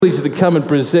To come and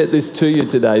present this to you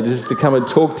today. This is to come and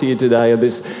talk to you today. And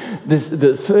this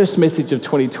the first message of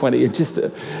 2020.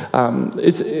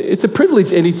 It's a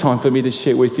privilege any time for me to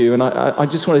share with you. And I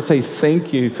just want to say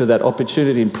thank you for that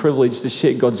opportunity and privilege to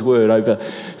share God's word over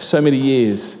so many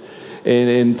years.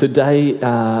 And today,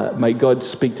 may God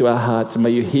speak to our hearts and may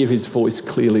you hear his voice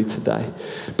clearly today.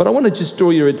 But I want to just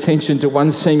draw your attention to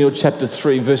 1 Samuel chapter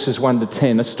 3, verses 1 to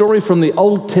 10, a story from the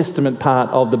Old Testament part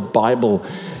of the Bible.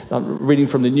 I'm reading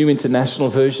from the New International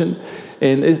Version.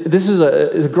 And this is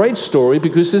a great story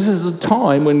because this is a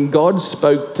time when God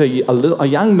spoke to a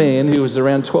young man who was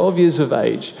around 12 years of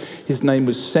age. His name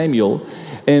was Samuel.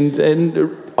 And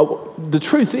the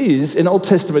truth is, in Old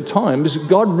Testament times,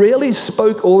 God rarely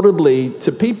spoke audibly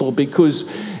to people because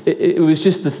it was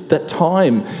just that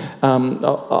time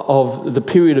of the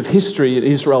period of history, in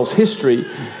Israel's history.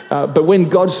 But when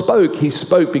God spoke, he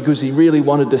spoke because he really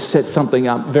wanted to set something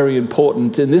up very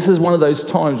important. And this is one of those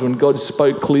times when God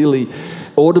spoke clearly,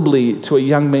 audibly to a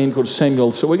young man called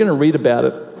Samuel. So we're going to read about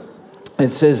it. It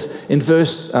says in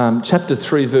chapter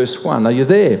 3, verse 1, are you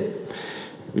there?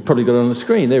 We probably got it on the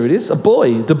screen. There it is. The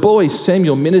boy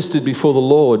Samuel ministered before the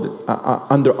Lord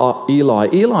under Eli.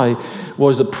 Eli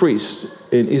was a priest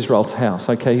in Israel's house.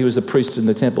 Okay, he was a priest in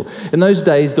the temple. In those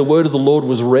days, the word of the Lord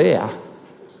was rare.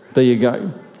 There you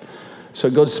go. So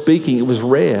God speaking, it was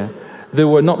rare. There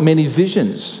were not many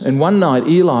visions. And one night,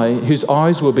 Eli, whose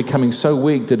eyes were becoming so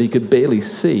weak that he could barely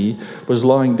see, was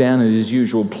lying down in his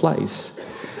usual place.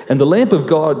 And the lamp of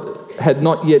God had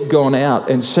not yet gone out,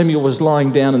 and Samuel was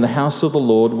lying down in the house of the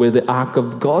Lord where the ark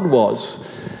of God was.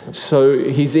 So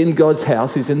he's in God's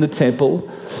house, he's in the temple,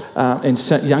 and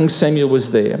young Samuel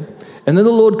was there. And then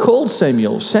the Lord called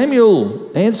Samuel.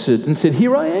 Samuel answered and said,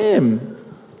 "Here I am."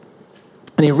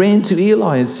 And he ran to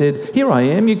Eli and said, "Here I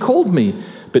am, you called me."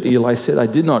 But Eli said, "I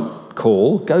did not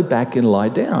call, go back and lie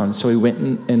down." So he went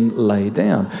and lay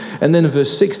down. And then in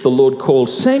verse 6, the Lord called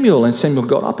Samuel, and Samuel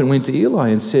got up and went to Eli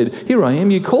and said, "Here I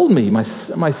am, you called me." My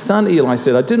son Eli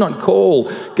said, "I did not call,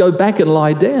 go back and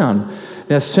lie down."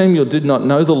 Now Samuel did not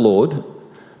know the Lord.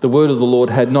 The word of the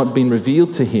Lord had not been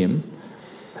revealed to him.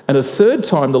 And a third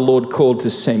time the Lord called to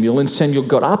Samuel, and Samuel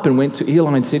got up and went to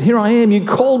Eli and said, "Here I am, you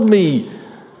called me."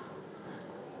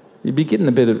 You'd be getting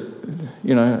a bit,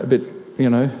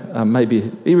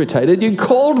 maybe irritated. "You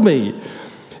called me."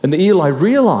 And Eli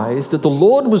realized that the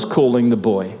Lord was calling the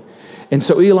boy. And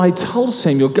so Eli told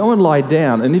Samuel, "Go and lie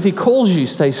down. And if he calls you,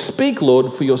 say, 'Speak,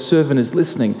 Lord, for your servant is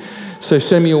listening.'" So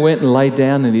Samuel went and lay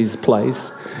down in his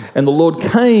place. And the Lord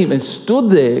came and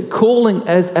stood there, calling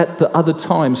as at the other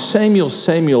time, "Samuel,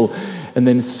 Samuel." And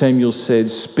then Samuel said,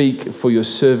 "Speak, for your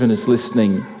servant is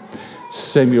listening."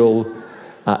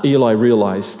 Eli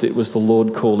realized it was the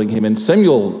Lord calling him. And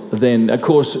Samuel then, of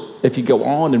course, if you go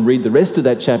on and read the rest of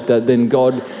that chapter, then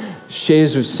God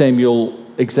shares with Samuel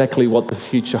exactly what the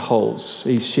future holds.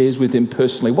 He shares with him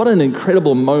personally. What an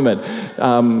incredible moment.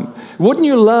 Wouldn't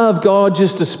you love God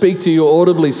just to speak to you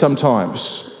audibly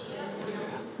sometimes?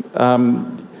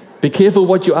 Be careful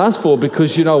what you ask for,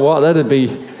 because you know what,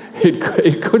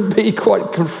 it could be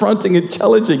quite confronting and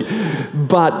challenging.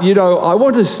 But, I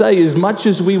want to say, as much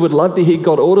as we would love to hear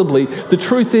God audibly, the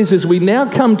truth is, as we now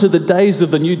come to the days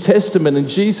of the New Testament and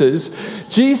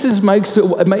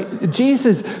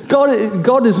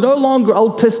God is no longer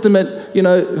Old Testament,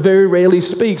 very rarely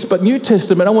speaks. But New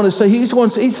Testament, I want to say,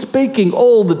 he's speaking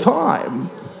all the time.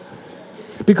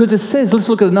 Because it says, let's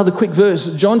look at another quick verse.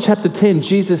 John chapter 10,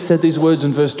 Jesus said these words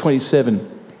in verse 27.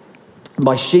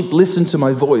 "My sheep listen to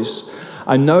my voice.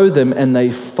 I know them and they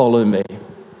follow me."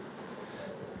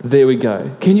 There we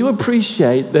go. Can you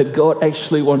appreciate that God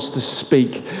actually wants to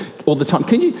speak all the time?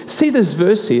 Can you see this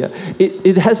verse here?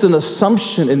 It has an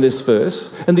assumption in this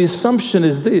verse. And the assumption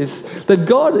is this, that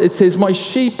God, it says, "My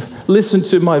sheep listen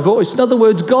to my voice." In other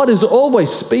words, God is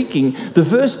always speaking. The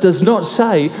verse does not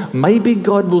say, maybe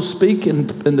God will speak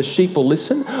and the sheep will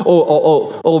listen,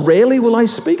 or rarely will I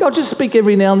speak. I'll just speak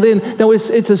every now and then. No, its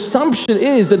assumption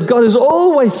is that God is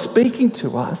always speaking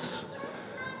to us.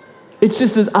 It's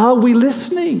just as, are we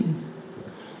listening?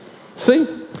 See?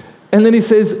 And then he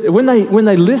says, when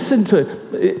they listen to,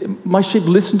 "My sheep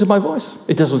listen to my voice."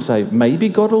 It doesn't say, maybe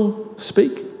God will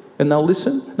speak and they'll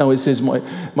listen. No, it says,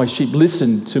 my sheep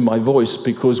listen to my voice.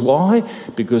 Because why?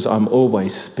 Because I'm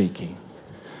always speaking.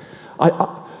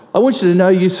 I want you to know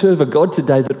you serve a God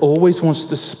today that always wants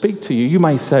to speak to you. You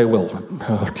may say, well,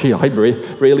 I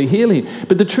rarely hear him.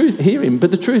 But the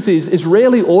truth is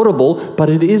rarely audible, but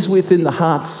it is within the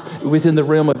hearts, within the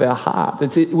realm of our heart.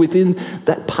 It's within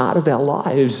that part of our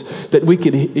lives that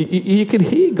you can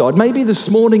hear God. Maybe this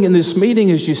morning in this meeting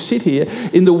as you sit here,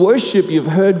 in the worship you've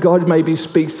heard God maybe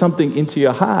speak something into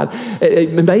your heart.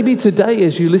 Maybe today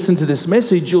as you listen to this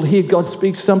message, you'll hear God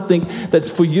speak something that's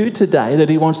for you today that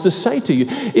he wants to say to you.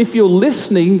 If you're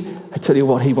listening, I tell you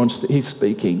what, he's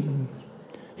speaking.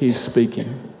 He's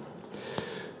speaking.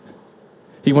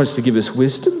 He wants to give us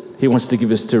wisdom. He wants to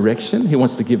give us direction. He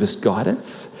wants to give us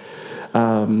guidance.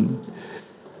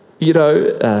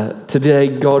 Today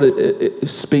God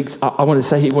speaks. I want to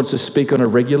say he wants to speak on a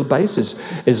regular basis.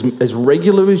 As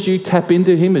regular as you tap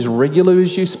into him, as regular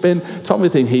as you spend time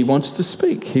with him, he wants to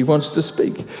speak. He wants to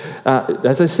speak.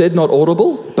 As I said, not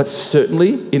audible, but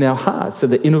certainly in our hearts, so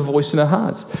the inner voice in our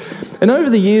hearts. And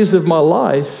over the years of my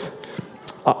life,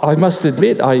 I must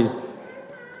admit,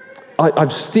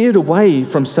 I've steered away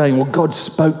from saying, well, God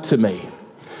spoke to me.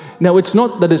 Now, it's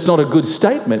not that it's not a good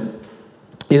statement.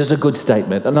 It is a good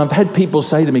statement. And I've had people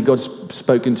say to me, God's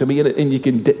spoken to me, and you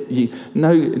can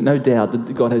no doubt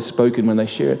that God has spoken when they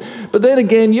share it. But then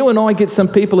again, you and I get some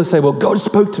people who say, well, God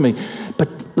spoke to me. But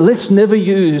let's never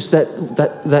use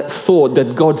that thought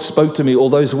that God spoke to me, or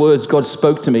those words, God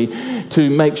spoke to me, to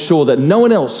make sure that no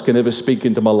one else can ever speak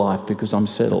into my life because I'm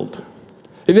settled.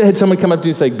 Have you ever had someone come up to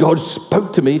you and say, God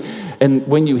spoke to me, and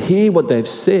when you hear what they've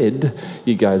said,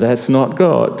 you go, that's not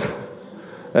God.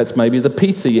 That's maybe the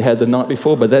pizza you had the night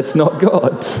before, but that's not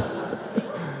God.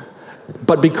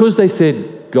 But because they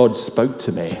said, God spoke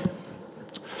to me,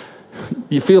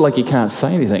 you feel like you can't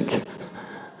say anything.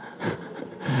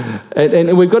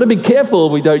 And we've got to be careful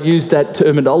we don't use that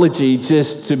terminology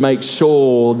just to make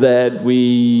sure that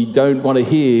we don't want to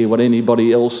hear what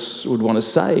anybody else would want to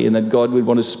say, and that God would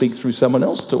want to speak through someone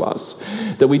else to us.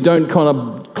 That we don't kind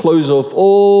of close off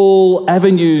all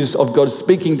avenues of God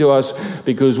speaking to us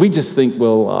because we just think,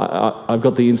 well, I've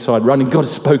got the inside running. God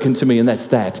has spoken to me, and that's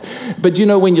that. But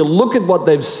when you look at what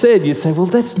they've said, you say, well,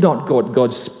 that's not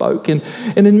God spoke. And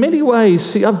in many ways,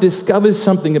 see, I've discovered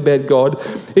something about God.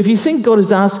 If you think God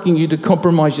is asking you to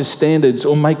compromise your standards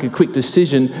or make a quick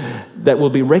decision that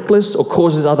will be reckless or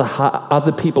causes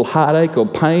other people heartache or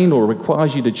pain or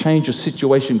requires you to change your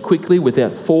situation quickly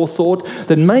without forethought,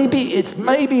 then maybe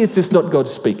it's just not God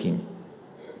speaking.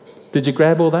 Did you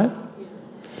grab all that?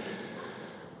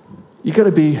 We've got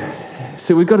to be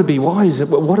wise.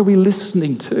 What are we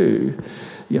listening to?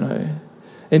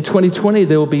 In 2020,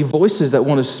 there will be voices that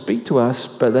want to speak to us,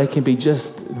 but they can be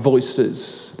just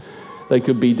voices. They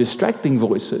could be distracting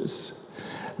voices.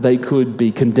 They could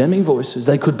be condemning voices.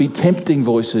 They could be tempting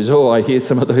voices. Oh, I hear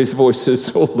some of those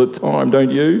voices all the time, don't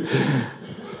you?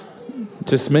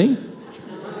 Just me?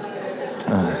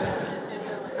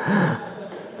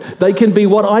 They can be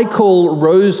what I call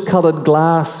rose-colored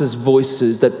glasses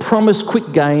voices that promise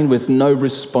quick gain with no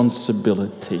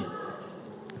responsibility.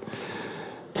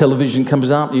 Television comes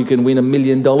up, you can win $1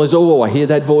 million. Oh, I hear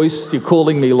that voice. You're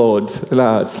calling me, Lord.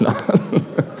 No, it's not.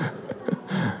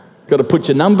 Got to put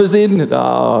your numbers in.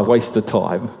 Waste of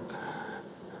time.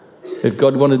 If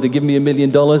God wanted to give me $1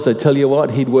 million, I tell you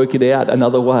what, he'd work it out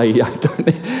another way.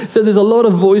 So there's a lot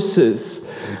of voices.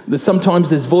 Sometimes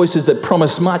there's voices that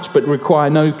promise much but require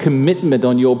no commitment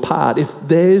on your part. If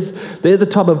they're the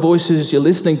type of voices you're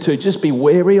listening to, just be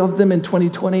wary of them in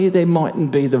 2020. They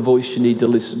mightn't be the voice you need to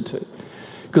listen to.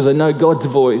 Because I know God's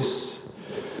voice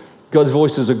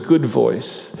is a good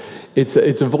voice. It's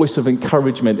a voice of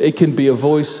encouragement. It can be a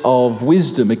voice of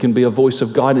wisdom. It can be a voice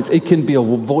of guidance. It can be a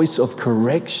voice of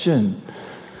correction.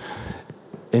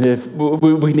 And if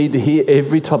we need to hear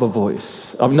every type of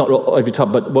voice, not every type,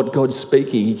 but what God's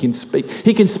speaking, He can speak.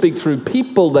 He can speak through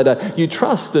people that you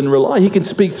trust and rely. He can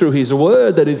speak through His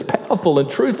word that is powerful and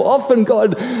truthful. Often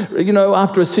God,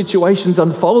 after a situation's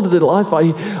unfolded in life,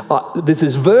 there's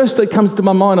this verse that comes to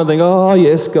my mind. I think, oh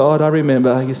yes, God, I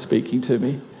remember you're speaking to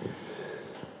me.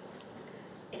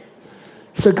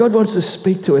 So God wants to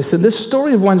speak to us. In this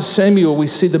story of 1 Samuel, we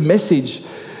see the message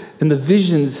and the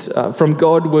visions from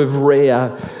God were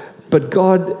rare, but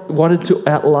God wanted to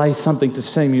outlay something to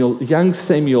Samuel. Young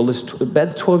Samuel, about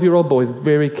a 12-year-old boy,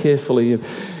 very carefully.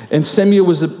 And Samuel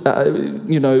was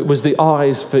the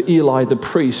eyes for Eli the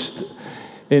priest.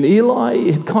 And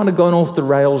Eli had kind of gone off the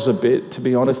rails a bit, to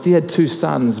be honest. He had 2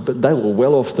 sons, but they were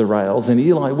well off the rails, and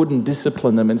Eli wouldn't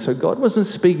discipline them. And so God wasn't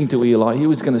speaking to Eli. He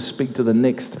was going to speak to the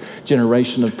next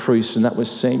generation of priests, and that was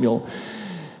Samuel.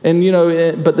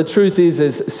 And, but the truth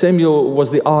is Samuel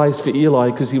was the eyes for Eli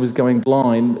because he was going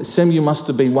blind. Samuel must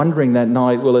have been wondering that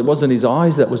night, well, it wasn't his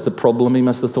eyes that was the problem. He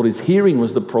must have thought his hearing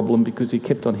was the problem because he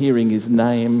kept on hearing his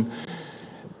name.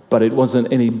 But it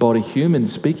wasn't anybody human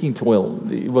speaking to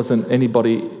him. It wasn't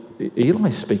anybody, Eli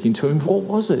speaking to him. What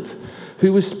was it?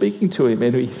 Who was speaking to him?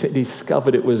 And he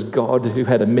discovered it was God who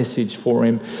had a message for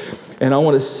him. And I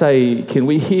want to say, can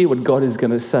we hear what God is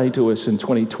going to say to us in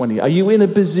 2020? Are you in a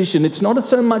position? It's not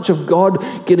so much of God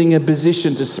getting a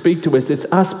position to speak to us. It's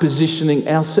us positioning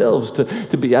ourselves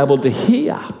to be able to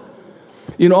hear.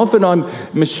 Often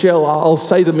I'll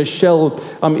say to Michelle,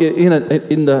 I'm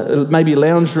in the maybe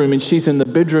lounge room and she's in the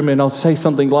bedroom and I'll say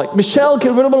something like, Michelle,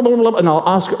 and I'll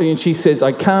ask her and she says,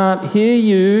 I can't hear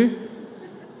you.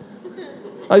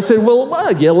 I said,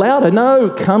 well, yell louder. No,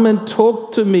 come and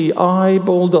talk to me,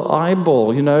 eyeball to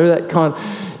eyeball, that kind of,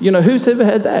 who's ever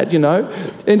had that,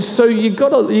 And so you've got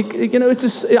to,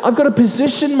 I've got to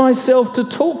position myself to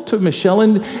talk to Michelle.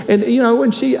 And when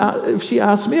if she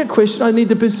asks me a question, I need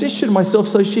to position myself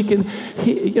so she can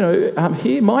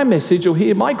hear my message or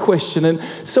hear my question. And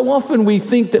so often we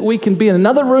think that we can be in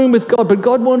another room with God, but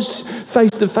God wants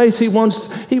face to face. He wants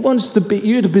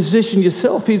you to position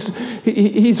yourself.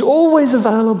 He's always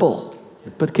available,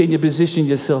 but can you position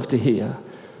yourself to hear?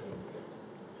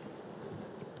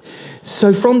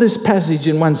 So from this passage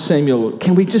in 1 Samuel,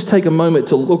 can we just take a moment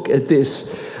to look at this,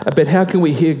 about how can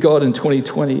we hear God in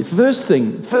 2020? First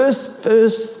thing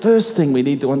we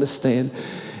need to understand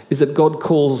is that God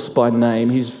calls by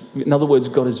name. In other words,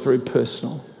 God is very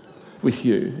personal with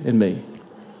you and me.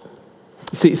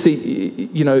 See,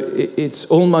 it's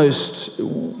almost,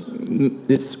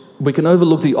 we can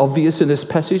overlook the obvious in this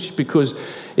passage because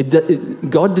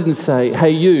God didn't say,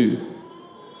 hey, you,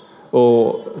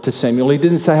 or to Samuel. He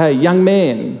didn't say, hey, young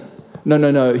man.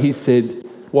 No. He said,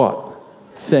 what?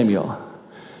 Samuel.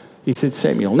 He said,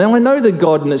 Samuel. Now, I know that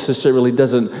God necessarily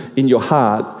doesn't, in your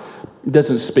heart,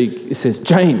 doesn't speak. It says,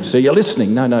 James, are you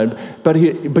listening? No.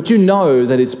 But you know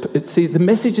that see, the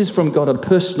messages from God are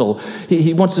personal.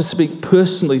 He wants to speak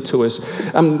personally to us.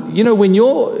 When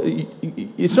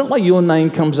it's not like your name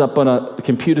comes up on a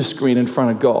computer screen in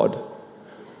front of God.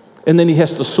 And then he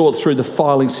has to sort through the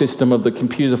filing system of the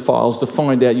computer files to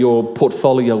find out your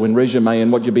portfolio and resume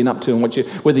and what you've been up to and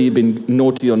whether you've been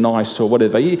naughty or nice or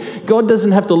whatever. God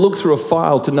doesn't have to look through a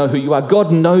file to know who you are.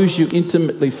 God knows you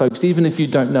intimately, folks, even if you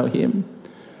don't know him.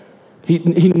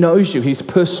 He knows you. He's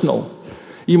personal.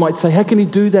 You might say, how can he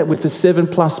do that with the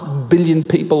 7+ billion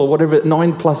people or whatever,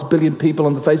 9+ billion people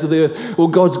on the face of the earth? Well,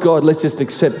 God's God, let's just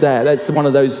accept that. That's one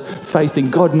of those faith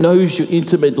things. God knows you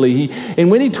intimately. And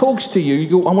when he talks to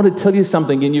you, I want to tell you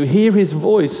something, and you hear his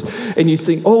voice, and you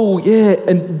think, oh, yeah,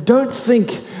 and don't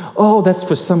think, oh, that's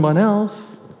for someone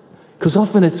else. Because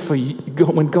often it's for you.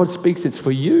 When God speaks, it's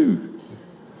for you.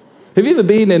 Have you ever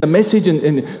been in a message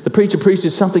and the preacher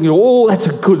preaches something, and oh, that's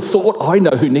a good thought. I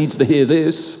know who needs to hear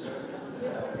this.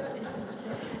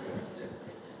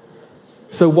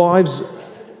 So wives,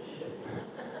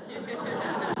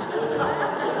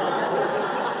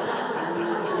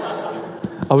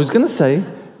 I was going to say,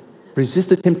 resist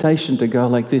the temptation to go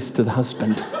like this to the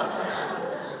husband.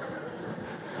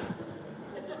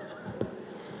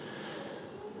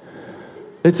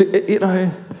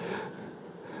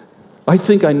 I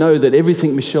think I know that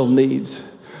everything Michelle needs,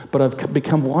 but I've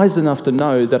become wise enough to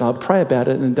know that I'll pray about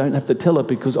it and don't have to tell her,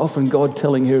 because often God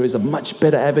telling her is a much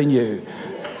better avenue.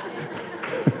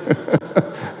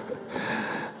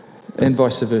 And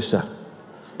vice versa.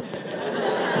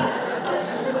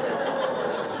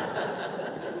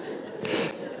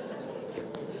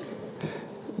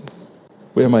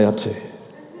 Where am I up to?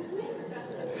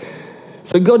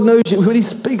 So God knows you. When he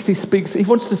speaks. He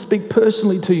wants to speak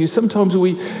personally to you. Sometimes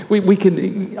we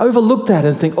can overlook that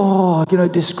and think,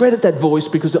 discredit that voice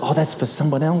because, that's for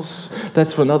someone else.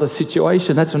 That's for another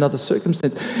situation. That's another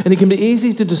circumstance. And it can be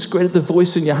easy to discredit the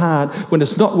voice in your heart when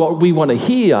it's not what we want to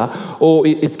hear, or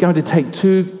it's going to take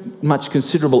too much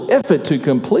considerable effort to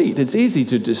complete. It's easy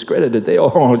to discredit it there.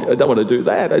 Oh, I don't want to do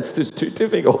that. It's just too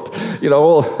difficult.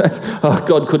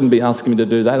 God couldn't be asking me to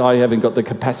do that. I haven't got the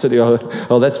capacity.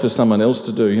 Oh, that's for someone else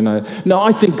to do, No,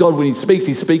 I think God, when he speaks,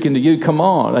 he's speaking to you. Come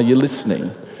on, are you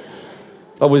listening?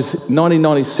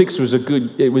 1996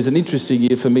 was an interesting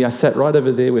year for me. I sat right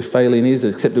over there where Faylene is,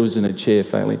 except it was in a chair,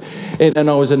 Faylene. And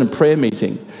I was in a prayer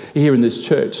meeting here in this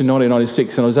church in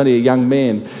 1996, and I was only a young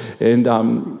man, and I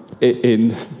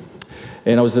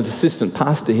was an assistant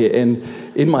pastor here, and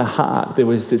in my heart there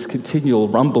was this continual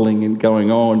rumbling and going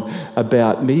on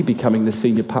about me becoming the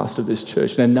senior pastor of this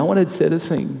church. Now, no one had said a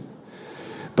thing,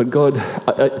 but God,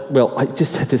 I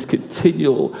just had this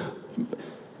continual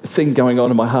thing going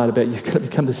on in my heart about you're going to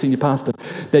become the senior pastor.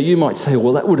 Now, you might say,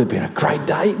 well, that would have been a great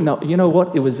day. No, you know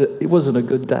what? It wasn't a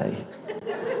good day.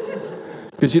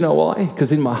 Because you know why?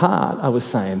 Because in my heart, I was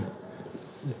saying,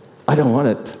 I don't want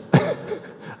it.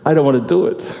 I don't want to do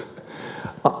it.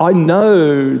 I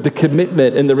know the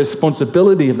commitment and the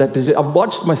responsibility of that position. I've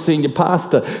watched my senior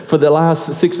pastor for the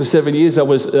last 6 or 7 years. I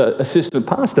was assistant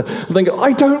pastor. I'm thinking,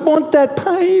 I don't want that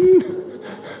pain.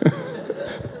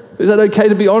 Is that okay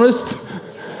to be honest?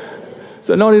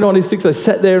 So 1996, I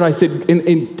sat there and I said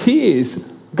in tears,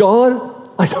 God,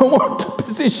 I don't want the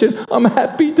position. I'm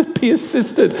happy to be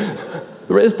assistant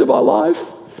the rest of my life.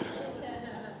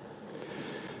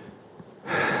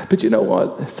 But you know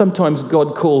what? Sometimes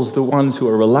God calls the ones who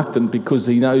are reluctant because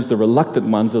he knows the reluctant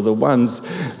ones are the ones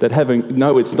that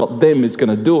know it's not them is going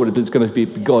to do it, but it's going to be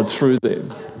God through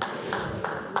them.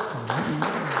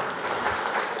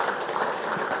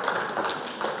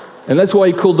 And that's why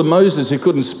he called the Moses who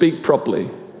couldn't speak properly.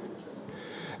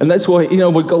 And that's why,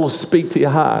 when God will speak to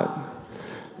your heart,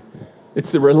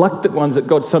 it's the reluctant ones that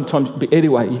God sometimes... But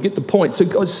anyway, you get the point. So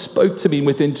God spoke to me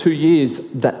within 2 years.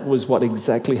 That was what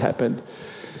exactly happened.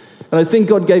 And I think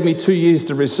God gave me 2 years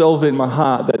to resolve in my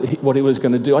heart what he was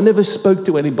going to do. I never spoke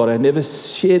to anybody. I never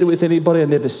shared it with anybody. I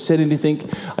never said anything.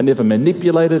 I never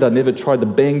manipulated. I never tried to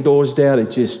bang doors down.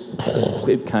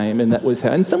 It came, and that was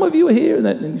how. And some of you were here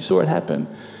and you saw it happen.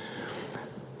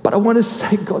 But I want to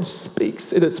say God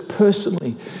speaks, and it's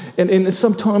personally. And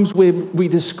sometimes we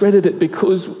discredit it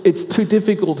because it's too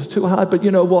difficult, too hard. But you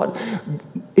know what?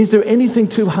 Is there anything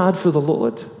too hard for the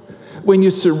Lord? When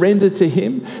you surrender to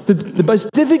him, the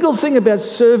most difficult thing about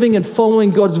serving and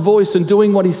following God's voice and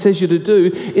doing what he says you to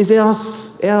do is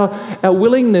our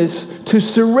willingness to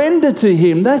surrender to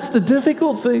him. That's the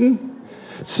difficult thing.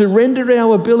 Surrender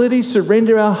our ability,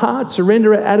 surrender our heart,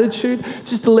 surrender our attitude,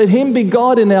 just to let him be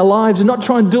God in our lives and not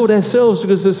try and do it ourselves,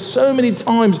 because there's so many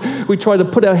times we try to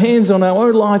put our hands on our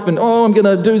own life and, I'm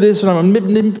going to do this and I'm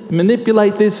going to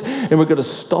manipulate this, and we've got to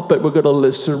stop it. We've got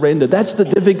to surrender. That's the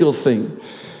difficult thing.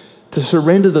 To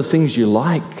surrender the things you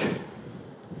like.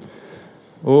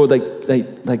 Or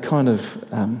they kind of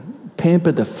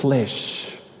pamper the flesh.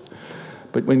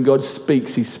 But when God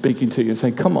speaks, he's speaking to you and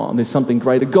saying, come on, there's something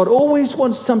greater. God always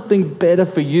wants something better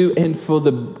for you and for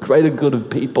the greater good of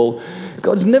people.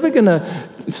 God's never going to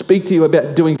speak to you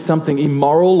about doing something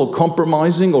immoral or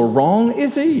compromising or wrong,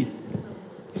 is he?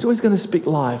 He's always going to speak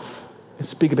life and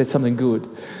speak about something good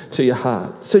to your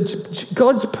heart. So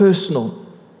God's personal.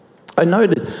 I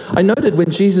noted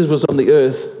when Jesus was on the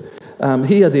earth,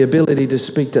 he had the ability to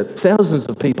speak to thousands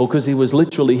of people because he was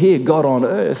literally here, God on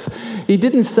earth. He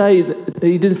didn't say,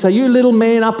 you little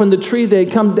man up in the tree there,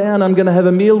 come down, I'm going to have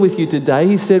a meal with you today.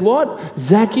 He said, what?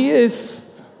 Zacchaeus.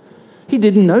 He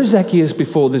didn't know Zacchaeus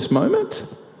before this moment,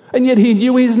 and yet he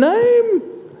knew his name.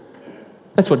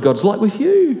 That's what God's like with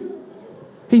you.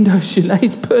 He knows your name.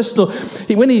 It's personal.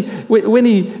 When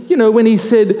he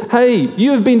said, hey,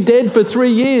 you have been dead for 3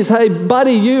 years. Hey,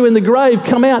 buddy, you in the grave,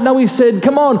 come out. No, he said,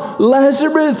 come on,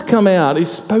 Lazarus, come out. He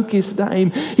spoke his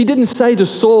name. He didn't say to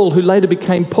Saul, who later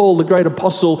became Paul, the great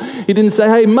apostle, he didn't say,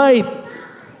 hey, mate,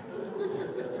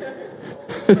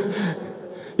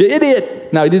 you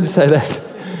idiot. No, he didn't say that.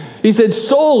 He said,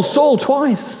 Saul, Saul,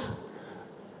 twice.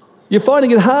 You're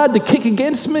finding it hard to kick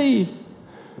against me.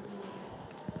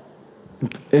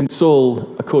 And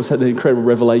Saul, of course, had the incredible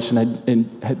revelation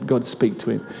and had God speak to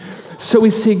him. So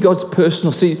we see God's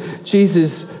personal. See,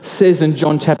 Jesus says in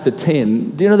John chapter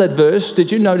 10, do you know that verse?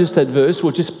 Did you notice that verse?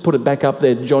 We'll just put it back up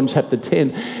there, John chapter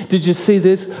 10. Did you see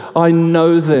this? I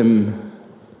know them.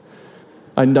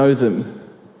 I know them.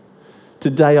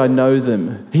 Today I know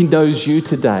them. He knows you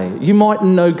today. You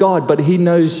mightn't know God, but he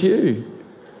knows you.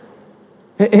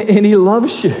 And he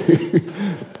loves you.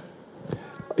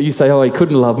 You say, he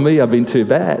couldn't love me, I've been too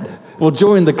bad. Well,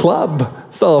 join the club,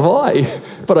 so have I.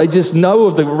 But I just know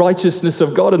of the righteousness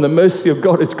of God and the mercy of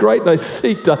God. It's great, and I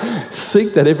seek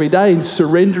that every day and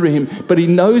surrender him. But he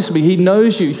knows me, he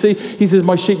knows you. See, he says,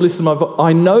 my sheep listen to my voice.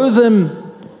 I know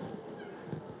them.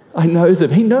 I know them.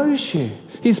 He knows you.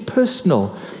 He's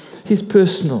personal. He's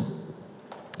personal.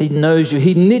 He knows you.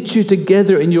 He knit you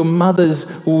together in your mother's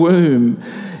womb.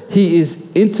 He is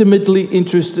intimately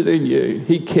interested in you.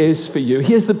 He cares for you.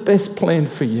 He has the best plan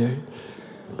for you.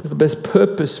 He has the best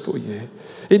purpose for you.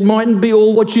 It mightn't be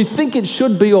all what you think it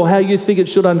should be or how you think it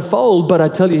should unfold, but I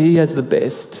tell you, he has the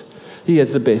best. He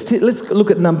has the best. Let's look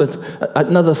at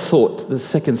another thought, the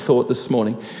second thought this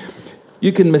morning.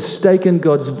 You can mistake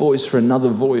God's voice for another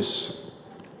voice.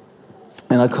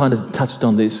 And I kind of touched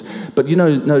on this. But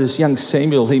notice young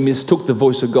Samuel, he mistook the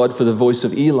voice of God for the voice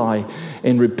of Eli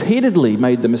and repeatedly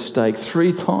made the mistake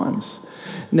 3 times.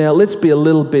 Now, let's be a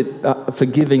little bit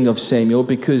forgiving of Samuel,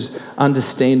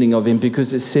 understanding of him,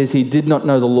 because it says he did not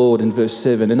know the Lord in verse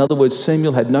 7. In other words,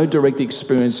 Samuel had no direct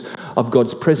experience of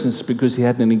God's presence because he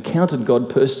hadn't encountered God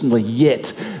personally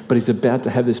yet, but he's about to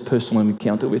have this personal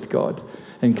encounter with God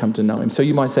and come to know him. So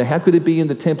you might say, how could it be in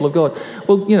the temple of God?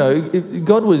 Well,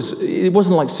 it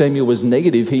wasn't like Samuel was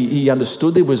negative. He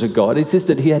understood there was a God. It's just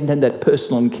that he hadn't had that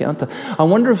personal encounter. I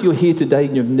wonder if you're here today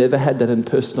and you've never had that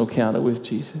impersonal encounter with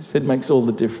Jesus. It makes all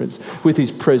the difference. With his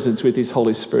presence, with his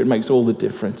Holy Spirit, it makes all the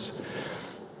difference.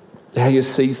 How you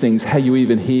see things, how you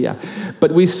even hear.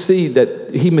 But we see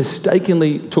that he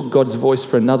mistakenly took God's voice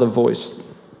for another voice.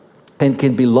 And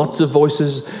can be lots of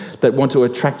voices that want to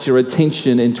attract your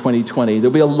attention in 2020.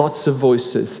 There'll be lots of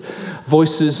voices.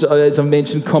 Voices, as I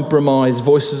mentioned, compromise,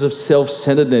 voices of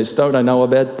self-centeredness. Don't I know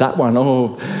about that one?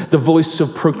 Oh, the voice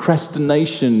of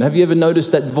procrastination. Have you ever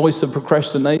noticed that voice of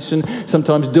procrastination?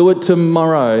 Sometimes do it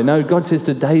tomorrow. No, God says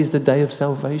today is the day of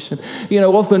salvation.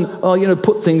 Often,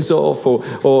 put things off or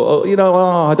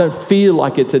I don't feel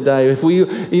like it today. If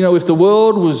the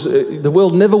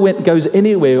world never goes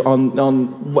anywhere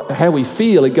on how we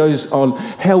feel. It goes on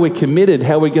how we're committed,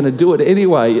 how we're going to do it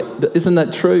anyway. Isn't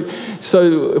that true?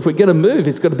 So if we're going to move,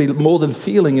 it's got to be more than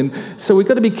feeling. And so we've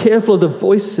got to be careful of the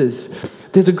voices.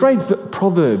 There's a great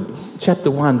proverb,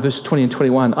 chapter 1, verse 20 and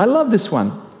 21. I love this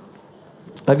one.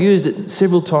 I've used it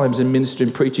several times in ministry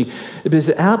and preaching. It is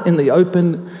out in the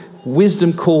open,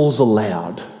 wisdom calls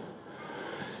aloud.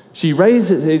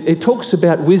 It talks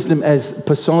about wisdom as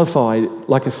personified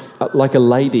like a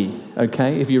lady,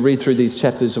 okay? If you read through these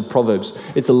chapters of Proverbs,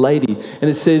 it's a lady. And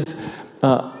it says,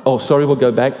 we'll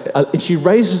go back. And she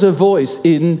raises her voice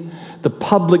in the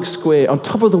public square. On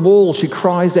top of the wall, she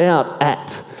cries out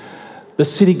at the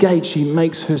city gate. She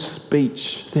makes her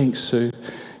speech. Thanks, Sue.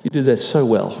 You do that so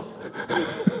well.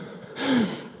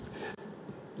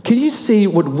 Can you see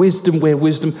where wisdom,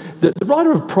 the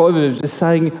writer of Proverbs is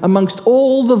saying amongst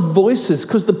all the voices,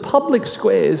 because the public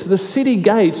squares, the city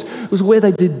gates was where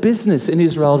they did business in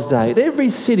Israel's day. At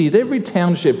every city, at every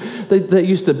township, they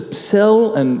used to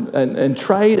sell and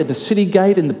trade at the city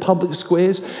gate in the public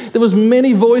squares. There was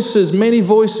many voices,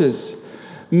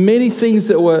 many things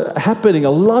that were happening.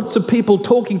 Lots of people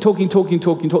talking.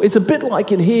 It's a bit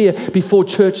like in here before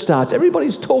church starts.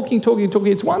 Everybody's talking.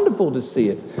 It's wonderful to see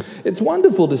it. It's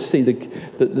wonderful to see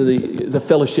the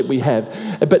fellowship we have.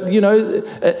 But,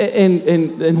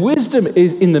 and wisdom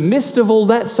is in the midst of all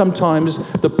that. Sometimes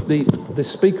the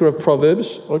speaker of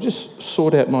Proverbs, I'll just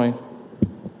sort out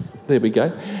there we go.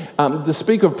 The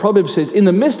speaker of Proverbs says, in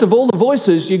the midst of all the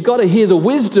voices, you've got to hear the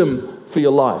wisdom for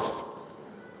your life.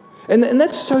 And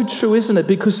that's so true, isn't it?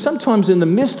 Because sometimes in the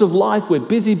midst of life, we're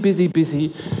busy.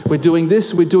 We're doing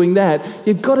this, we're doing that.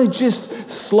 You've got to just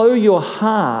slow your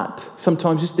heart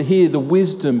sometimes just to hear the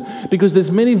wisdom. Because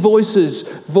there's many voices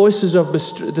of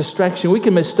distraction. We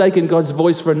can mistake God's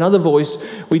voice for another voice.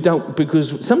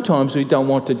 Because sometimes we don't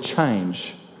want to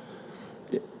change.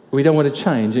 We don't want to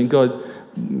change. And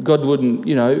God wouldn't,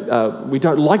 we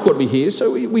don't like what we hear,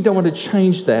 so we don't want to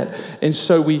change that. And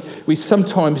so we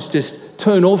sometimes just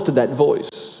turn off to that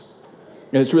voice.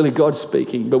 And it's really God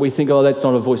speaking, but we think, that's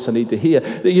not a voice I need to hear.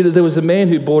 There was a man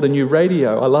who bought a new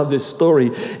radio. I love this story.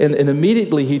 And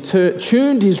immediately he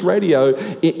tuned his radio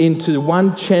into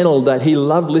one channel that he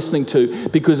loved listening to,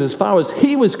 because as far as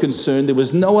he was concerned, there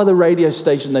was no other radio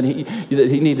station that he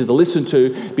needed to listen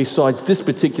to besides this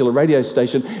particular radio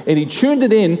station. And he tuned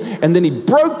it in, and then he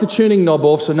broke the tuning knob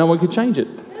off so no one could change it.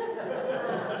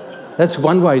 That's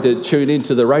one way to tune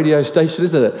into the radio station,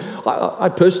 isn't it? I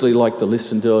personally like to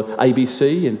listen to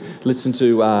ABC and listen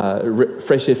to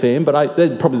Fresh FM, but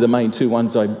they're probably the main two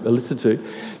ones I listen to,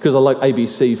 because I like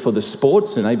ABC for the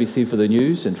sports and ABC for the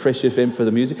news and Fresh FM for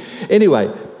the music. Anyway,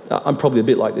 I'm probably a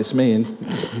bit like this man.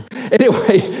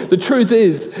 Anyway, the truth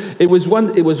is, it was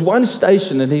one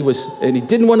station, and he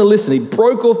didn't want to listen. He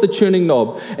broke off the tuning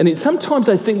knob. And sometimes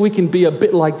I think we can be a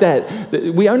bit like that.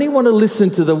 We only want to listen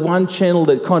to the one channel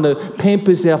that kind of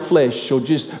pampers our flesh or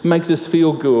just makes us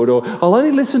feel good. Or I'll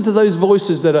only listen to those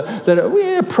voices that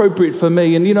are appropriate for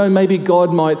me. And maybe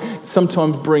God might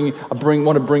sometimes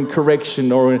want to bring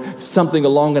correction or something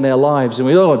along in our lives. And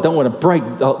I don't want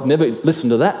to I'll never listen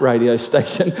to that radio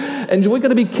station. And we've got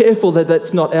to be careful that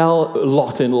that's not our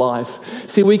lot in life.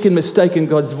 See, we can mistake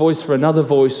God's voice for another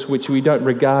voice which we don't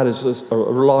regard as a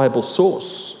reliable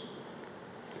source.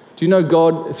 Do you know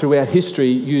God throughout history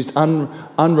used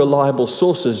unreliable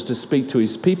sources to speak to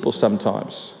his people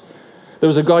sometimes? There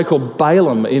was a guy called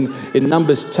Balaam in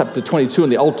Numbers chapter 22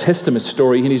 in the Old Testament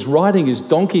story, and he's riding his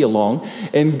donkey along,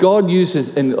 and God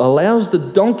uses and allows the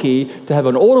donkey to have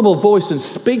an audible voice and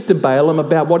speak to Balaam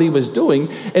about what he was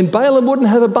doing, and Balaam wouldn't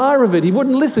have a bar of it. He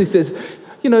wouldn't listen. He says,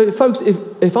 you know, folks,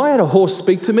 if I had a horse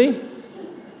speak to me,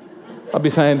 I'd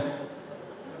be saying,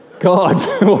 God,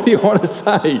 what do you want to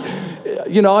say?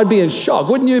 You know, I'd be in shock.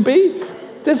 Wouldn't you be?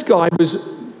 This guy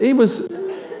he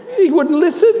wouldn't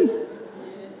listen.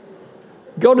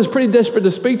 God is pretty desperate to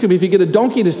speak to him if you get a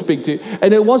donkey to speak to.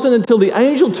 And it wasn't until the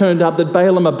angel turned up that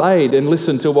Balaam obeyed and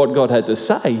listened to what God had to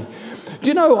say. Do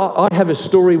you know, I have a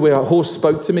story where a horse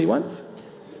spoke to me once?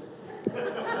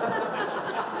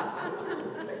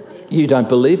 You don't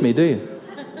believe me, do you?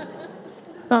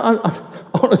 I'm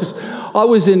honest. I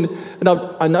was in, and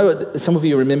I know some of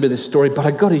you remember this story, but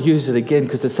I've got to use it again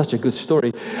because it's such a good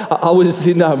story. I was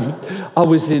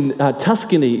in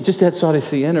Tuscany, just outside of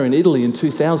Siena in Italy in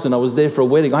 2000. I was there for a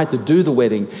wedding. I had to do the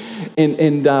wedding.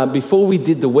 And before we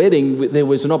did the wedding, there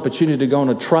was an opportunity to go on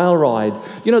a trail ride.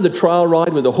 You know the trail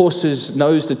ride where the horses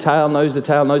nose to tail, nose to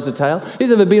tail, nose to tail?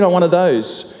 Who's ever been on one of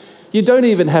those? You don't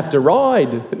even have to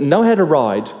know how to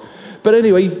ride. But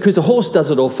anyway, because the horse does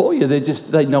it all for you,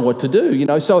 they know what to do, you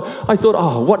know. So I thought,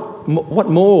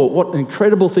 what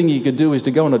incredible thing you could do is to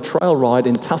go on a trail ride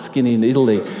in Tuscany in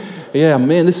Italy. Yeah,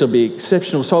 man, this will be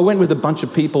exceptional. So I went with a bunch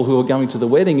of people who were going to the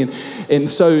wedding, and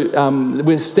so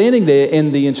we're standing there,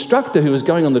 and the instructor who was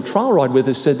going on the trail ride with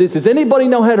us said this, does anybody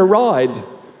know how to ride? And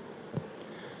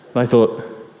I thought,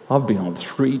 I've been on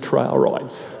 3 trail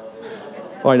rides.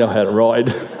 I know how to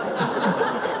ride.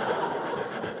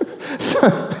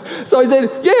 So I said,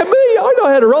 yeah, me, I know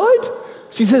how to ride.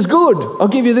 She says, good, I'll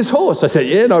give you this horse. I said,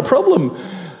 yeah, no problem.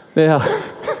 Now,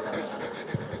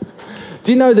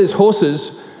 do you know there's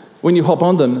horses, when you hop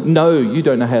on them, know you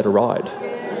don't know how to ride?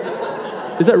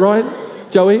 Is that right,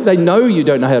 Joey? They know you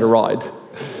don't know how to ride.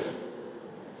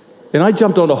 And I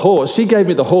jumped on a horse. She gave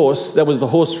me the horse. That was the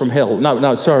horse from hell.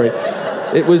 No, sorry.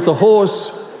 It was the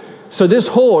horse. So this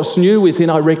horse knew within,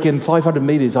 I reckon, 500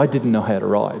 metres, I didn't know how to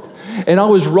ride. And I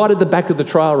was right at the back of the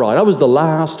trail ride. I was the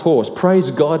last horse. Praise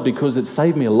God, because it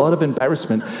saved me a lot of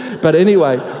embarrassment. But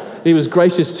anyway, he was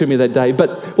gracious to me that day.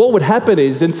 But what would happen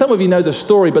is, and some of you know the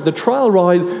story, but the trail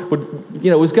ride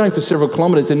was going for several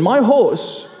kilometres, and my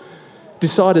horse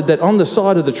decided that on the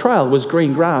side of the trail was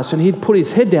green grass, and he'd put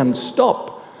his head down and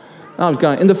stop. And I was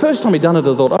going, and the first time he'd done it,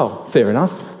 I thought, oh, fair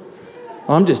enough.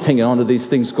 I'm just hanging on to these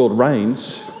things called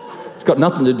reins. It's got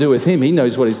nothing to do with him. He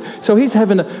knows what he's... So he's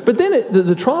having a... But then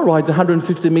the trial ride's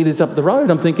 150 metres up the road.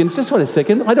 I'm thinking, just wait a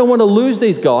second. I don't want to lose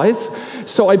these guys.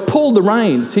 So I pulled the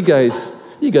reins. He goes,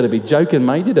 you got to be joking,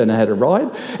 mate. You don't know how to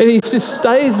ride. And he just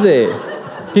stays there.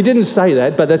 He didn't say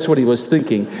that, but that's what he was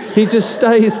thinking. He just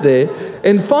stays there.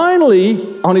 And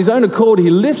finally, on his own accord,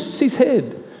 he lifts his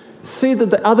head. See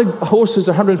that the other horse is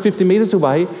 150 metres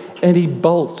away, and he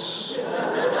bolts.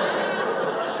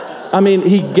 I mean,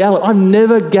 he galloped. I've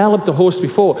never galloped a horse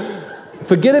before.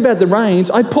 Forget about the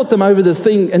reins. I put them over the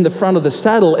thing in the front of the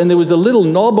saddle, and there was a little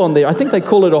knob on there. I think they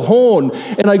call it a horn.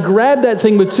 And I grabbed that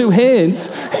thing with 2 hands,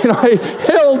 and I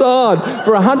held on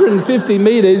for 150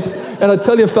 metres. And I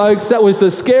tell you, folks, that was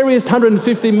the scariest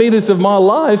 150 metres of my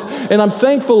life. And I'm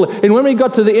thankful. And when we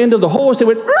got to the end of the horse, it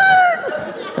went,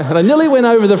 and I nearly went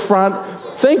over the front.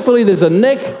 Thankfully, there's a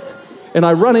neck. And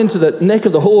I run into the neck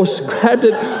of the horse, grabbed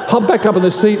it, hopped back up in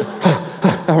the seat.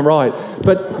 I'm right.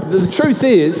 But the truth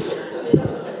is,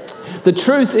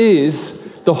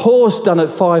 the horse done it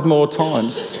 5 more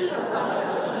times.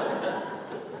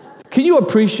 Can you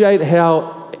appreciate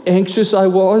how anxious I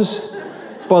was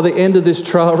by the end of this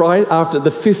trail ride after the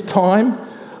 5th time?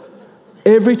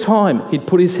 Every time he'd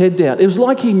put his head down. It was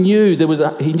like he knew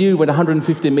he knew when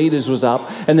 150 metres was up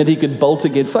and that he could bolt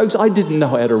again. Folks, I didn't know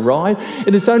how to ride.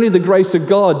 And it's only the grace of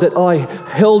God that I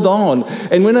held on.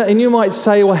 And you might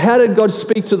say, well, how did God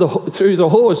speak through the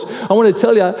horse? I want to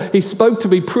tell you, he spoke to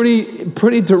me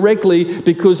pretty directly,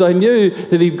 because I knew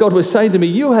that God was saying to me,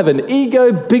 you have an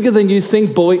ego bigger than you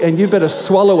think, boy, and you better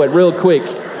swallow it real quick.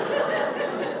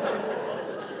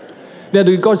 Now,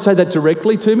 did God say that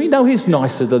directly to me? No, he's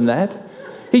nicer than that.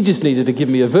 He just needed to give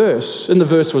me a verse. And the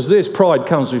verse was this: pride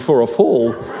comes before a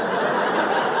fall.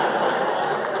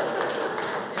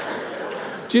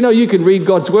 Do you know you can read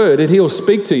God's word and he'll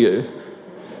speak to you?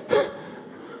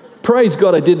 Praise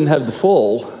God I didn't have the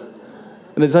fall.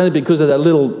 And it's only because of that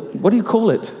little, what do you call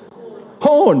it?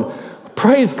 Horn.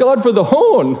 Praise God for the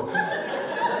horn.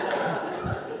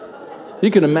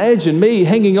 You can imagine me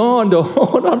hanging on to a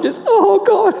horn. I'm just, oh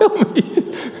God, help me.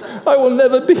 I will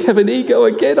never have an ego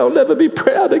again. I'll never be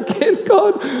proud again,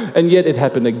 God. And yet it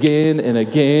happened again and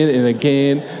again and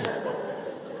again.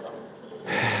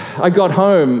 I got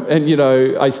home and,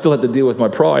 I still had to deal with my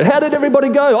pride. How did everybody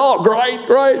go? Oh, great,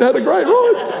 had a great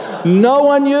ride. No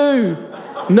one knew.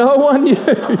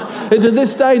 And to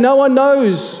this day, no one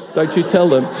knows. Don't you tell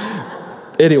them.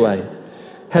 Anyway,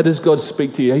 how does God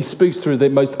speak to you? He speaks through the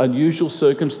most unusual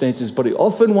circumstances, but he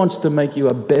often wants to make you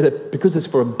because it's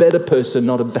for a better person,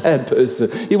 not a bad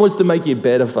person. He wants to make you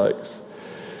better, folks.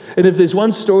 And if there's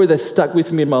one story that's stuck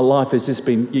with me in my life, it's just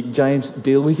been, James,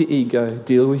 deal with your ego.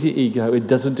 Deal with your ego. It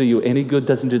doesn't do you any good,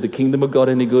 doesn't do the kingdom of God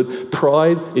any good.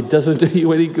 Pride, it doesn't do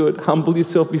you any good. Humble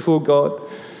yourself before God.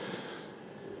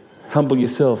 Humble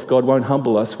yourself. God won't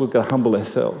humble us. We've got to humble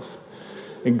ourselves.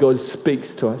 And God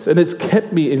speaks to us. And it's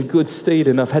kept me in good stead,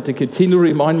 and I've had to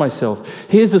continually remind myself.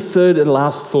 Here's the third and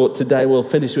last thought today. We'll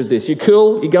finish with this. You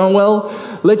cool? You going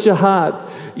well? Let your heart.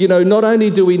 Not only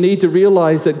do we need to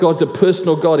realize that God's a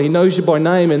personal God, he knows you by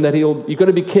name, and that you've got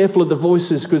to be careful of the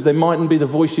voices because they mightn't be the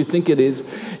voice you think it is.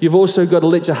 You've also got to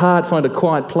let your heart find a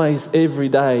quiet place every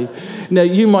day. Now,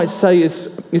 you might say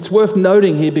it's worth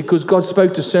noting here because God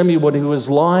spoke to Samuel when he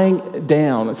was lying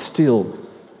down still.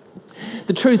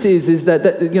 The truth is that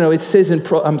it says in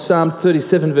Psalm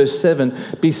 37 verse 7,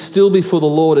 be still before the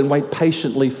Lord and wait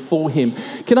patiently for him.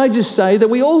 Can I just say that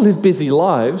we all live busy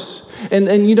lives? And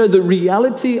the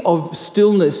reality of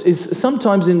stillness is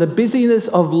sometimes in the busyness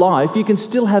of life, you can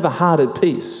still have a heart at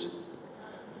peace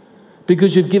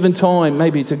because you've given time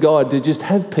maybe to God to just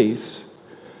have peace.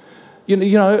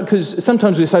 Because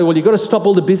sometimes we say, well, you've got to stop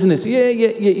all the busyness. Yeah,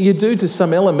 you do to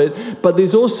some element, but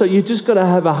there's also, you just got to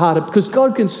have a heart, because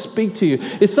God can speak to you.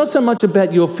 It's not so much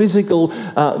about your physical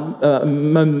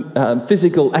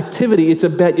activity, it's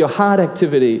about your heart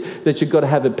activity that you've got to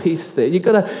have a peace there. You've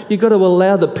got to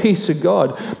allow the peace of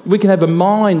God. We can have a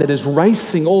mind that is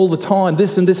racing all the time,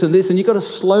 this and this and this, and you've got to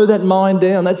slow that mind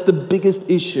down. That's the biggest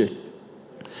issue.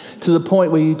 To the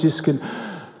point where you just can,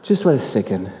 just wait a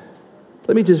second.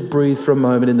 Let me just breathe for a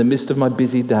moment in the midst of my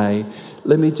busy day.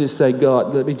 Let me just say,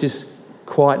 God, let me just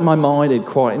quieten my mind. It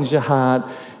quietens your heart,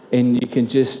 and you can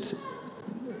just,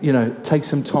 take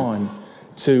some time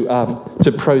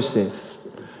to process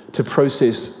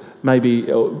maybe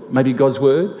God's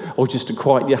word, or just to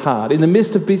quiet your heart in the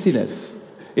midst of busyness,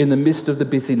 in the midst of the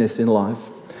busyness in life.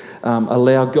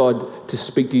 Allow God to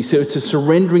speak to you. So it's a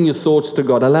surrendering your thoughts to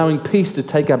God, allowing peace to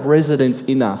take up residence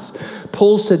in us.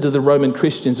 Paul said to the Roman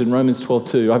Christians in Romans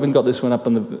 12:2, I haven't got this one up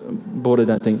on the board, I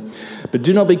don't think, but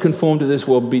do not be conformed to this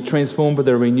world, be transformed by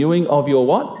the renewing of your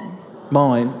what?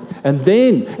 Mind. And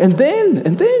then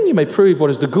you may prove what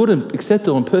is the good and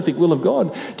acceptable and perfect will of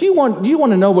God. Do you want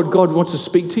to know what God wants to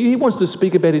speak to you? He wants to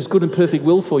speak about his good and perfect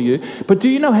will for you. But do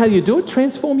you know how you do it?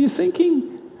 Transform your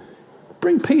thinking.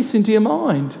 Bring peace into your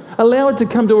mind. Allow it to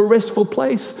come to a restful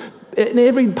place in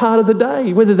every part of the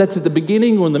day, whether that's at the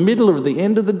beginning or in the middle or at the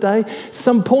end of the day.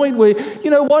 Some point where,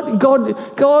 God's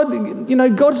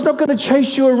not going to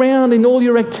chase you around in all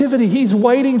your activity. He's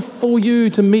waiting for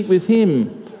you to meet with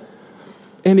him.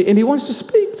 And he wants to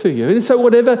speak to you. And so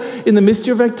whatever, in the midst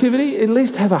of your activity, at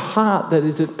least have a heart that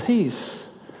is at peace.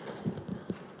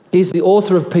 He's the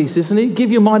author of peace, isn't he?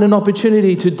 Give your mind an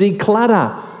opportunity to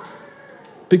declutter.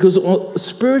 Because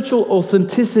spiritual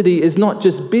authenticity is not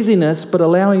just busyness, but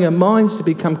allowing our minds to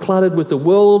become cluttered with the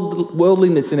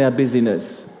worldliness in our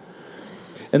busyness.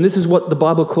 And this is what the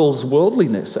Bible calls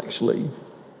worldliness, actually.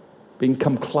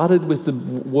 Become cluttered with the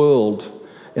world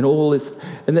and all this.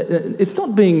 And it's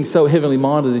not being so heavenly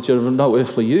minded that you're of no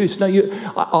earthly use. No,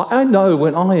 I know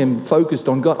when I am focused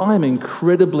on God, I am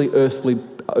incredibly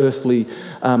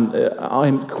I'm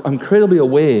incredibly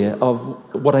aware of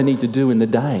what I need to do in the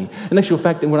day. In actual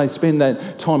fact, that when I spend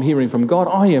that time hearing from God,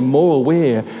 I am more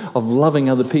aware of loving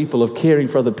other people, of caring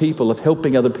for other people, of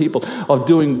helping other people, of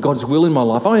doing God's will in my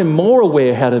life. I am more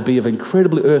aware how to be of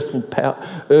incredibly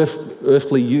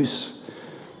earthly use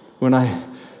when I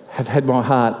have had my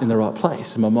heart in the right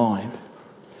place, in my mind.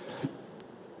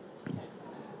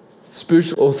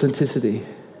 Spiritual authenticity.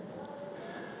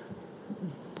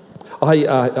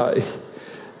 I've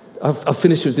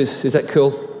finished with this. Is that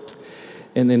cool?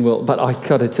 And then but I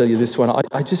got to tell you this one.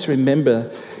 I just remember,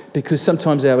 because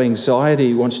sometimes our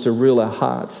anxiety wants to rule our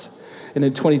hearts. And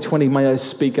in 2020, may I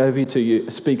speak over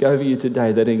you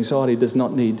today that anxiety does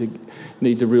not need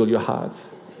to rule your hearts.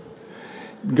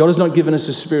 God has not given us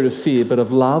a spirit of fear, but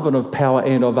of love and of power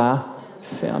and of a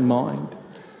sound mind.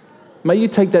 May you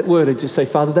take that word and just say,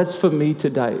 Father, that's for me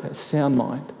today, a sound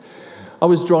mind. I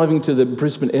was driving to the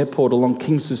Brisbane airport along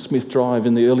Kingston Smith Drive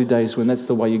in the early days when that's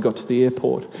the way you got to the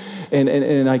airport.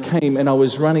 And I came and I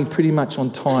was running pretty much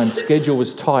on time. Schedule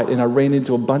was tight and I ran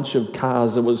into a bunch of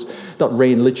cars. It was, not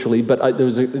ran literally, but there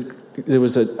was a there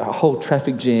was a whole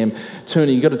traffic jam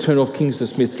turning. You got to turn off Kingston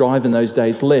Smith Drive in those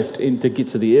days, left to get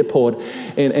to the airport.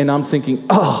 And I'm thinking,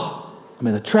 I'm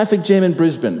in a traffic jam in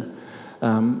Brisbane.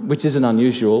 Which isn't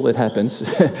unusual, it happens.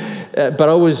 But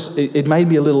it made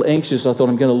me a little anxious. I thought,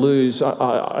 I'm going to lose.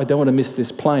 I don't want to miss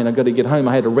this plane. I've got to get home.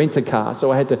 I had to rent a car.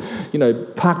 So I had to,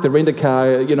 park the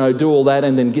rent-a-car, do all that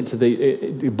and then get to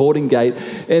the boarding gate.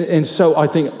 And so I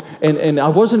think, and I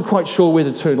wasn't quite sure where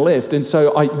to turn left. And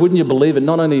so wouldn't you believe it,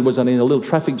 not only was I in a little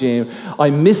traffic jam,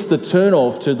 I missed the turn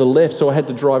off to the left. So I had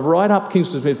to drive right up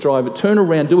Kingston Smith Drive, turn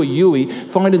around, do a U-turn,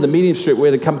 find in the medium strip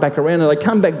where to come back around. And I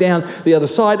come back down the other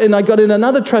side and I got in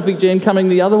another traffic jam coming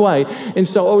the other way. And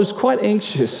so I was quite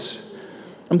anxious.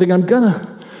 I'm thinking, I'm going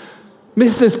to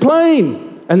miss this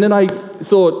plane. And then I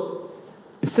thought,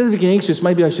 instead of getting anxious,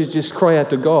 maybe I should just cry out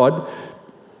to God.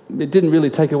 It didn't really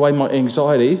take away my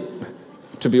anxiety,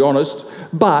 to be honest.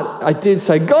 But I did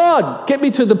say, God, get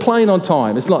me to the plane on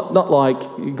time. It's not like,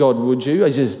 God, would you? I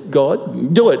just,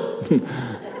 God, do it.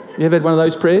 You ever had one of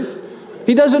those prayers?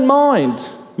 He doesn't mind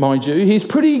you. He's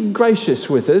pretty gracious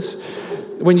with us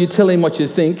when you tell him what you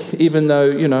think, even though,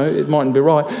 it mightn't be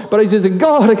right. But he says,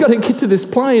 God, I've got to get to this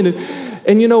plane.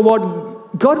 And you know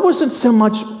what? God wasn't so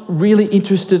much really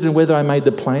interested in whether I made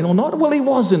the plane or not. Well, he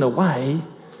was in a way.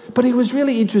 But he was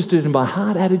really interested in my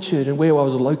heart attitude and where I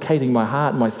was locating my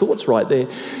heart and my thoughts right there.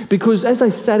 Because as I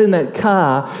sat in that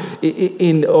car,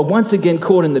 once again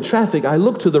caught in the traffic, I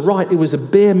looked to the right. It was a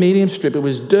bare medium strip. It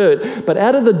was dirt. But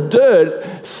out of the dirt,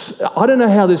 I don't know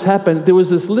how this happened, there was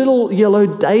this little yellow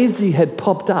daisy had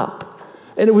popped up.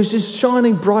 And it was just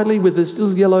shining brightly with this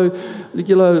little yellow,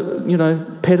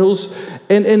 petals.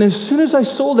 And as soon as I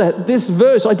saw that, this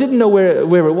verse, I didn't know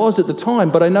where it was at the time,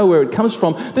 but I know where it comes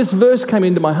from. This verse came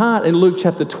into my heart in Luke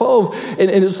chapter 12. And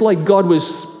it's like God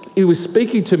was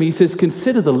speaking to me. He says,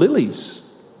 consider the lilies,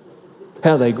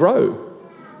 how they grow.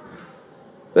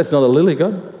 That's not a lily,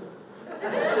 God.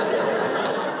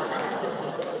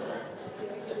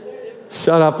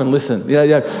 Shut up and listen.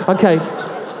 Yeah. Okay.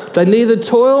 They neither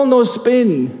toil nor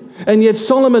spin, and yet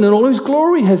Solomon in all his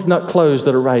glory has not clothes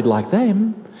that are arrayed like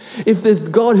them. If the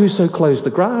God who so clothes the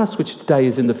grass, which today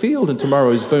is in the field and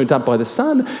tomorrow is burnt up by the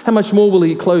sun, how much more will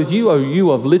he clothe you, O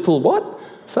you of little what?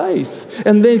 Faith.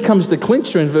 And then comes the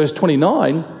clincher in verse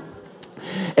 29.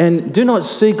 And do not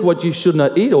seek what you should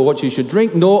not eat or what you should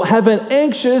drink, nor have an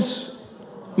anxious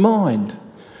mind.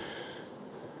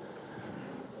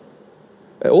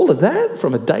 All of that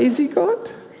from a daisy,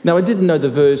 God? Now, I didn't know the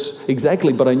verse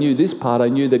exactly, but I knew this part. I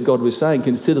knew that God was saying,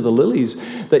 consider the lilies.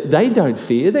 They don't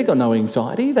fear. They've got no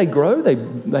anxiety. They grow. They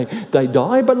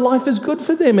die, but life is good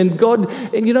for them. And God,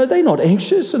 they're not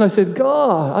anxious. And I said,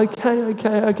 God,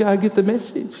 okay, I get the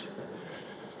message.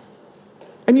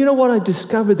 And you know what? I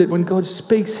discovered that when God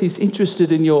speaks, he's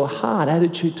interested in your heart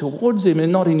attitude towards him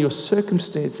and not in your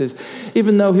circumstances.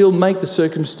 Even though he'll make the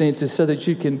circumstances so that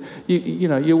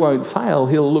you won't fail,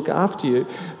 he'll look after you.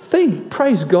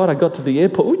 Praise God, I got to the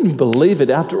airport. Wouldn't you believe it?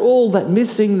 After all that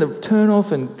missing, the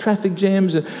turn-off and traffic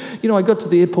jams, and I got to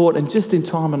the airport and just in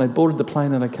time and I boarded the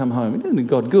plane and I come home. It didn't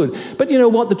got good. But you know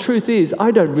what? The truth is,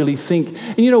 I don't really think,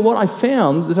 and you know what? I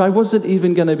found that I wasn't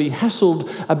even going to be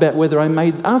hassled about whether I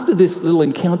made, after this little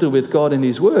encounter with God and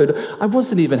his word, I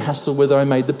wasn't even hassled whether I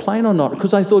made the plane or not,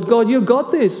 because I thought, God, you've got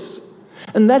this.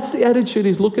 And that's the attitude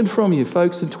he's looking from you,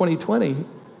 folks, in 2020.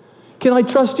 Can I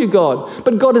trust you, God?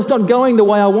 But God, it's not going the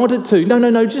way I want it to.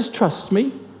 No, just trust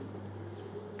me.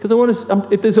 Because I want to.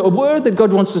 If there's a word that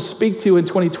God wants to speak to you in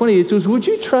 2020, it was, would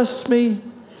you trust me?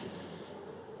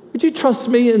 Would you trust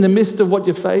me in the midst of what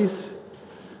you face?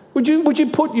 Would you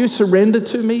put your surrender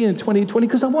to me in 2020?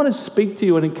 Because I want to speak to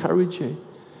you and encourage you.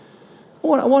 I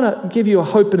want to give you a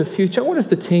hope and a future. I wonder if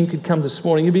the team could come this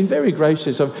morning. You've been very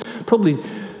gracious. I've probably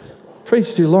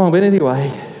preached too long, but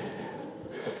anyway.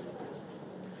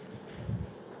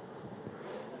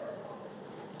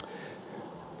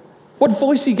 What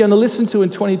voice are you going to listen to in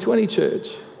 2020, church?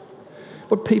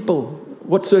 What people,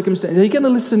 what circumstances? Are you going to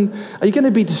listen? Are you going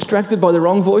to be distracted by the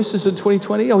wrong voices in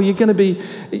 2020? Or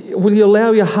will you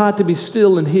allow your heart to be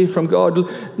still and hear from God?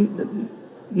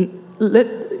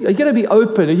 Are you going to be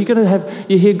open? Are you going to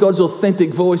you hear God's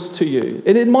authentic voice to you?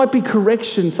 And it might be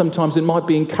correction sometimes. It might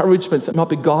be encouragement. It might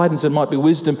be guidance. It might be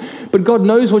wisdom. But God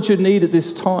knows what you need at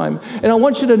this time. And I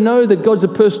want you to know that God's a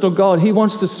personal God. He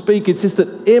wants to speak. It's just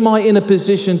that, am I in a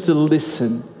position to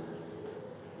listen?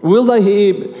 Will they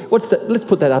hear? What's that? Let's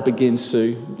put that up again,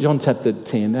 Sue. John chapter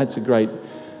 10. That's a great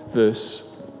verse.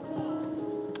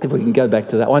 If we can go back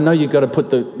to that. I know you're going to put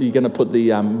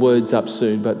the words up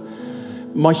soon, but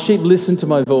my sheep listen to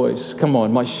my voice. Come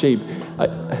on, my sheep.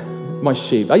 My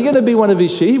sheep. Are you going to be one of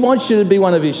his sheep? He wants you to be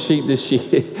one of his sheep this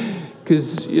year.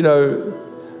 Because, you know,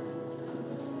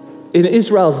 in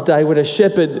Israel's day, when a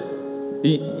shepherd,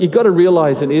 you've got to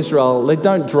realize in Israel, they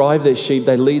don't drive their sheep,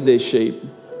 they lead their sheep.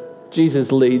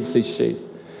 Jesus leads his sheep.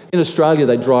 In Australia,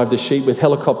 they drive the sheep with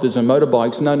helicopters and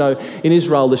motorbikes. No, in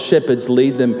Israel, the shepherds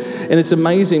lead them. And it's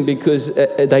amazing because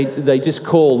they just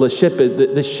call the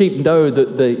shepherd, the sheep know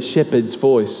the shepherd's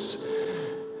voice.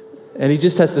 And he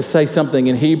just has to say something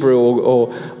in Hebrew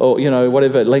or you know,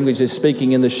 whatever language they're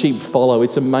speaking, and the sheep follow.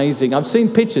 It's amazing. I've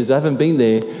seen pictures, I haven't been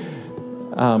there,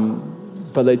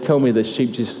 but they tell me the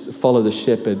sheep just follow the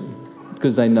shepherd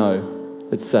because they know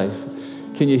it's safe.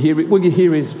 Can you hear it? Will you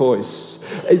hear his voice?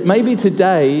 Maybe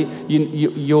today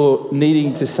you're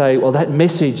needing to say, well, that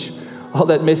message,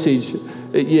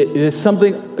 there's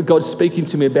something God's speaking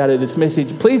to me about in this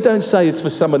message. Please don't say it's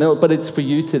for someone else, but it's for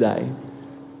you today.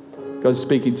 God's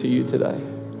speaking to you today.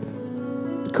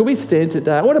 Could we stand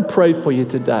today? I want to pray for you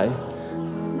today,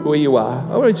 where you are.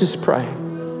 I want to just pray.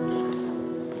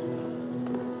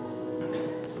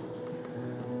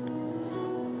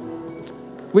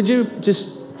 Would you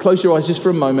just close your eyes just for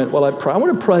a moment while I pray? I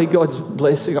want to pray God's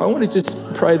blessing. I want to just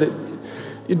pray that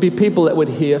it'd be people that would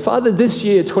hear. Father, this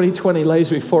year, 2020,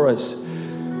 lays before us.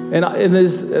 And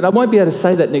I won't be able to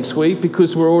say that next week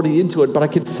because we're already into it, but I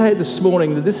can say it this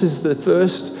morning that this is the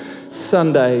first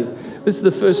Sunday. This is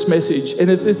the first message.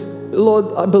 And if this, Lord,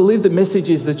 I believe the message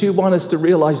is that you want us to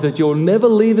realize that you'll never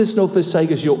leave us nor forsake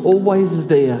us. You're always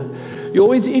there. You're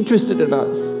always interested in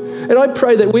us. And I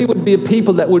pray that we would be a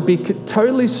people that would be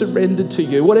totally surrendered to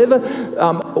you. Whatever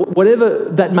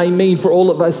that may mean for all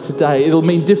of us today, it'll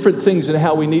mean different things in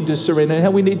how we need to surrender and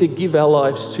how we need to give our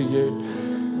lives to you.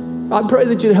 I pray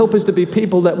that you'd help us to be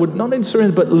people that would not only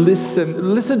surrender, but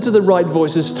listen to the right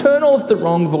voices, turn off the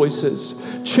wrong voices,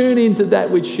 tune into that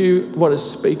which you want to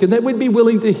speak, and that we'd be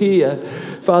willing to hear,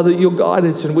 Father, your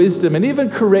guidance and wisdom and even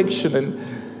correction. And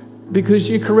because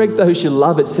you correct those you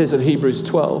love, it says in Hebrews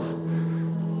 12.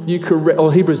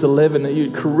 Hebrews 11, that you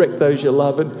correct those you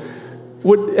love, and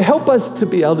would help us to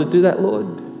be able to do that,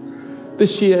 Lord,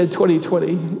 this year,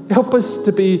 2020. Help us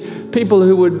to be people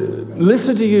who would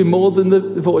listen to you more than the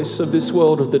voice of this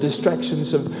world or the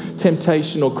distractions of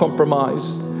temptation or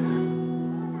compromise.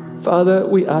 Father,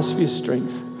 we ask for your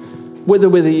strength. Whether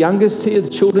we're the youngest here, the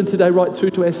children today, right through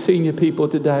to our senior people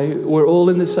today, we're all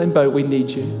in the same boat. We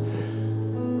need you.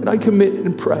 And I commit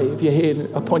and pray of your hand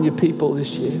upon your people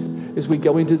this year as we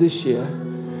go into this year.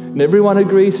 And everyone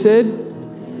agrees, said,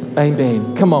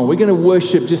 amen. Come on, we're going to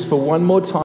worship just for one more time.